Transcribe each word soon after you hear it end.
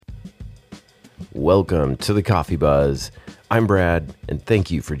Welcome to the Coffee Buzz. I'm Brad, and thank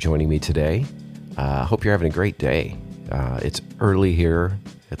you for joining me today. Hope you're having a great day. It's early here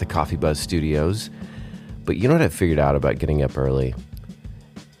at the Coffee Buzz Studios, but you know what I've figured out about getting up early?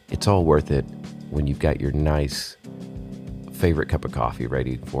 It's all worth it when you've got your nice favorite cup of coffee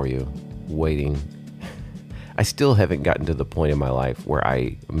ready for you, waiting. I still haven't gotten to the point in my life where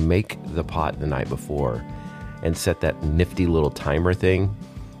I make the pot the night before and set that nifty little timer thing,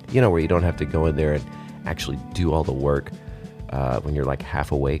 you know, where you don't have to go in there and actually do all the work when you're like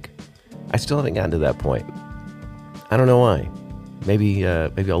half awake. I still haven't gotten to that point. I don't know why. Maybe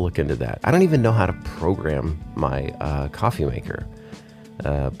I'll look into that. I don't even know how to program my coffee maker.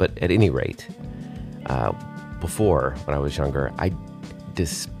 But at any rate, before, when I was younger, I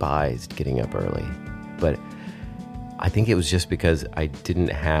despised getting up early. But I think it was just because I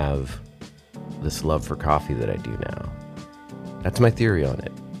didn't have this love for coffee that I do now. That's my theory on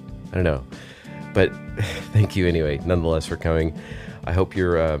it. I don't know. But thank you anyway, nonetheless, for coming. I hope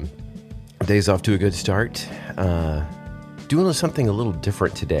your day's off to a good start. Doing something a little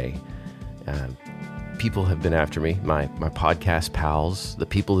different today. People have been after me, my podcast pals, the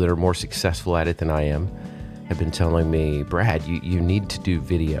people that are more successful at it than I am, have been telling me, Brad, you need to do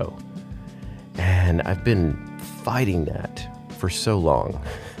video. And I've been fighting that for so long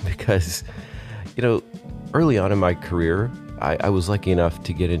because, you know, early on in my career, I was lucky enough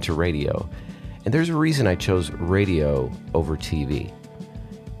to get into radio. And there's a reason I chose radio over TV.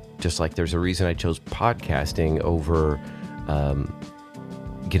 Just like there's a reason I chose podcasting over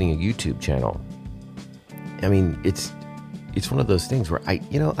getting a YouTube channel. I mean, it's one of those things where I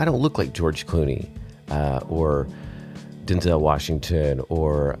don't look like George Clooney or Denzel Washington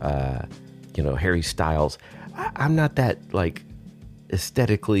or Harry Styles. I'm not that like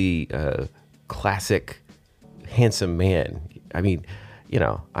aesthetically classic, handsome man. I mean,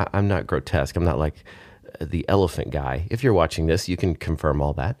 I'm not grotesque. I'm not like the elephant guy. If you're watching this, you can confirm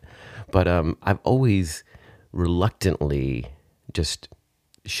all that. But I've always reluctantly just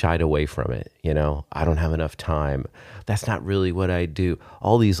shied away from it. I don't have enough time. That's not really what I do.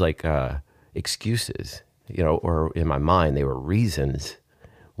 All these like excuses, or in my mind, they were reasons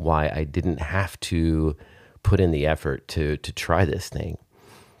why I didn't have to put in the effort to try this thing.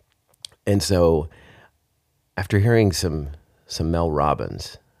 And so after hearing some Mel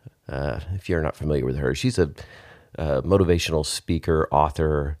Robbins, if you're not familiar with her, she's a motivational speaker,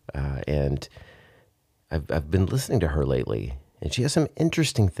 author, and I've been listening to her lately, and she has some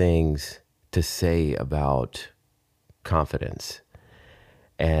interesting things to say about confidence.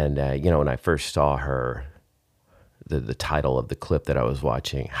 And when I first saw her, the title of the clip that I was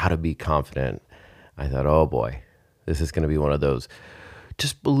watching, How to Be Confident, I thought, oh boy, this is going to be one of those,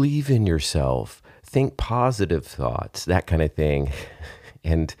 just believe in yourself, think positive thoughts, that kind of thing.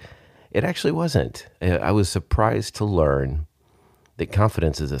 And it actually wasn't. I was surprised to learn that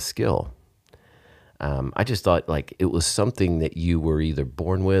confidence is a skill. I just thought like it was something that you were either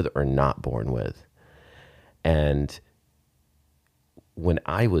born with or not born with. And when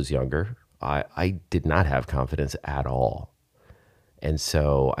I was younger, I did not have confidence at all. And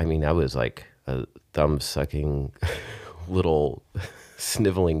so, I mean, I was like a thumb-sucking little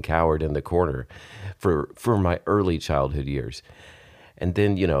sniveling coward in the corner for my early childhood years. And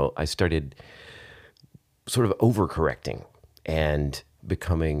then, I started sort of overcorrecting and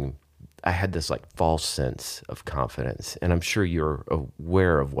I had this like false sense of confidence. And I'm sure you're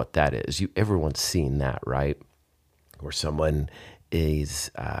aware of what that is. Everyone's seen that, right? Where someone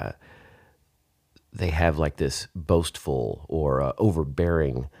is, they have like this boastful or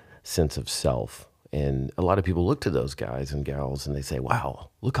overbearing sense of self. And a lot of people look to those guys and gals and they say, wow,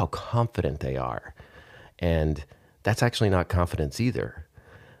 look how confident they are. And that's actually not confidence either.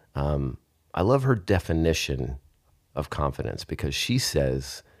 I love her definition of confidence because she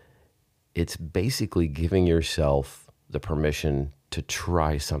says it's basically giving yourself the permission to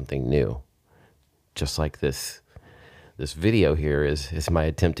try something new. Just like this video here is my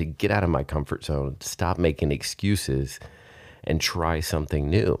attempt to get out of my comfort zone, stop making excuses, and try something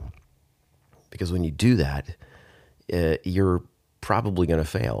new. Because when you do that, you're probably going to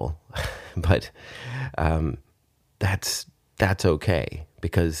fail, but that's okay,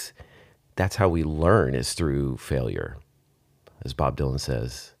 because that's how we learn, is through failure. As Bob Dylan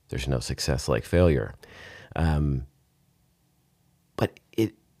says, there's no success like failure. But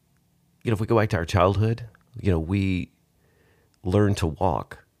if we go back to our childhood, we learn to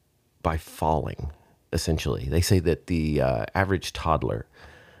walk by falling, essentially. They say that the average toddler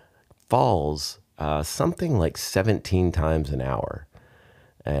falls something like 17 times an hour.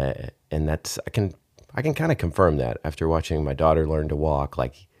 And that's, I can kind of confirm that after watching my daughter learn to walk.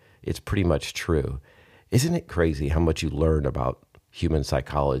 Like, it's pretty much true. Isn't it crazy how much you learn about human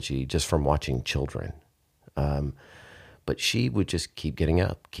psychology just from watching children? But she would just keep getting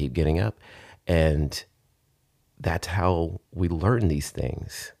up. And that's how we learn these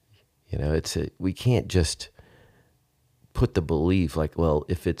things. We can't just put the belief like, well,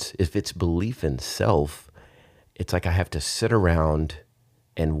 if it's belief in self, it's like I have to sit around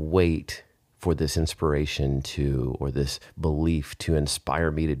and wait for this inspiration or this belief to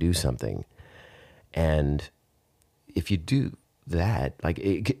inspire me to do something. And if you do that, like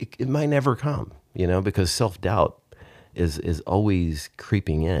it might never come, because self-doubt is always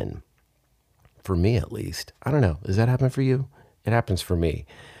creeping in. For me, at least. I don't know. Does that happen for you? It happens for me.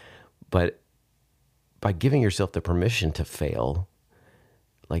 But by giving yourself the permission to fail,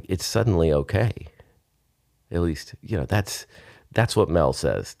 like it's suddenly okay. At least, that's what Mel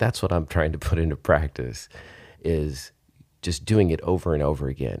says. That's what I'm trying to put into practice, is just doing it over and over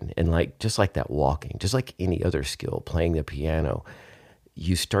again. And just like that walking, just like any other skill, playing the piano,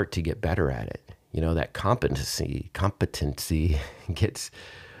 you start to get better at it. That competency gets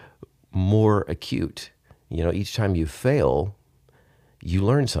more acute. Each time you fail, you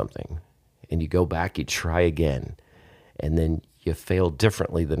learn something, and you go back, you try again, and then you fail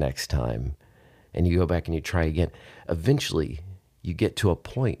differently the next time, and you go back and you try again. Eventually, you get to a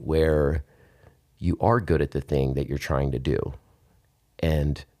point where you are good at the thing that you're trying to do,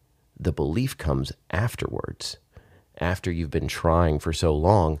 and the belief comes afterwards. After you've been trying for so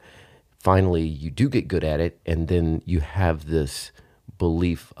long, finally you do get good at it, and then you have this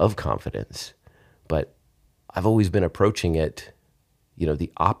belief of confidence. But I've always been approaching it,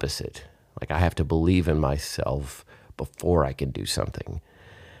 the opposite. Like I have to believe in myself before I can do something.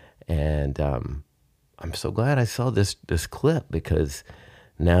 And I'm so glad I saw this clip, because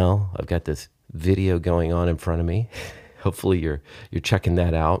now I've got this video going on in front of me. Hopefully you're checking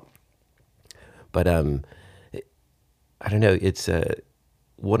that out. But I don't know. It's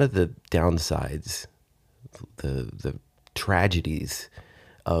one of the downsides, the tragedies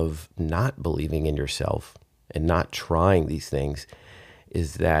of not believing in yourself and not trying these things,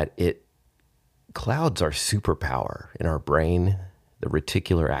 is that it clouds our superpower in our brain, the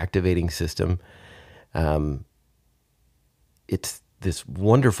reticular activating system. It's this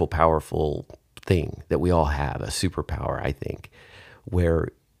wonderful, powerful thing that we all have, a superpower, I think, where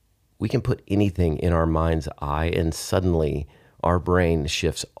we can put anything in our mind's eye and suddenly our brain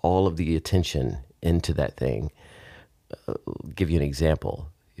shifts all of the attention into that thing. I'll give you an example.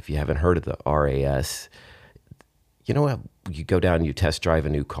 If you haven't heard of the RAS, you go down and you test drive a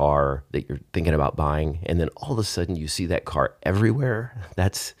new car that you're thinking about buying, and then all of a sudden you see that car everywhere.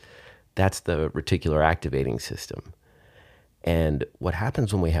 That's the reticular activating system. And what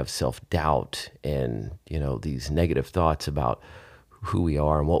happens when we have self-doubt and, these negative thoughts about who we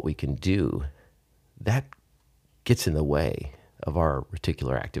are and what we can do, that gets in the way of our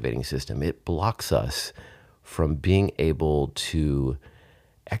reticular activating system. It blocks us from being able to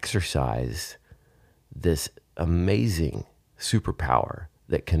exercise this amazing superpower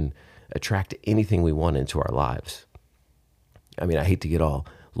that can attract anything we want into our lives. I mean, I hate to get all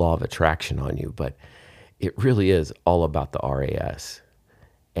law of attraction on you, but it really is all about the RAS.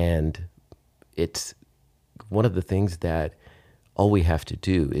 And it's one of the things that all we have to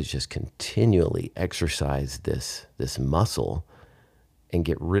do is just continually exercise this muscle and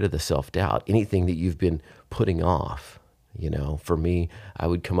get rid of the self-doubt. Anything that you've been putting off, for me, I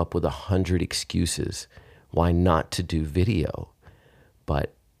would come up with 100 excuses why not to do video.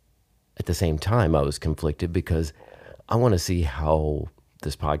 But at the same time, I was conflicted because I want to see how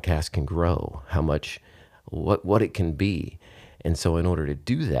this podcast can grow, how much, what it can be. And so in order to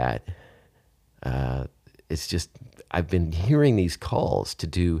do that, it's just, I've been hearing these calls to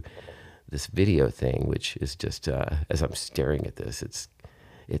do this video thing, which is just, as I'm staring at this,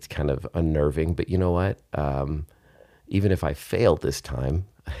 it's kind of unnerving. But you know what? Even if I fail this time,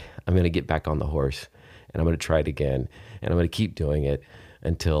 I'm going to get back on the horse and I'm going to try it again. And I'm going to keep doing it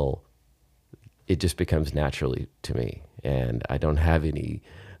until it just becomes naturally to me. And I don't have any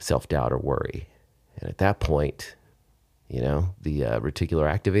self-doubt or worry. And at that point, the reticular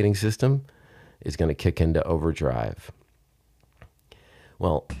activating system is going to kick into overdrive.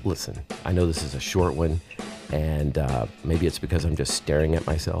 Well, listen, I know this is a short one, and maybe it's because I'm just staring at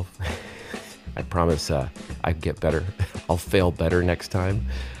myself. I promise I get better. I'll fail better next time.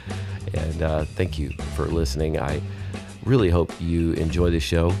 And thank you for listening. I really hope you enjoy the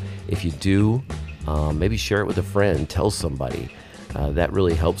show. If you do, maybe share it with a friend, tell somebody. That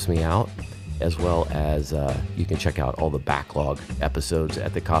really helps me out, as well as you can check out all the backlog episodes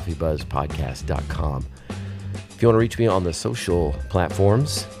at thecoffeebuzzpodcast.com. If you want to reach me on the social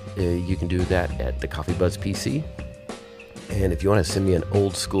platforms, you can do that at the Coffee Buzz PC. And if you want to send me an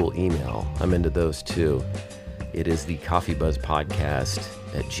old school email, I'm into those too. It is the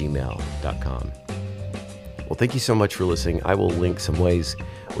coffeebuzzpodcast@gmail.com. Well, thank you so much for listening. I will link some ways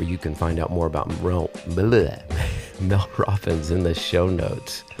where you can find out more about Mel Robbins in the show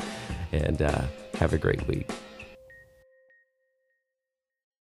notes. And have a great week.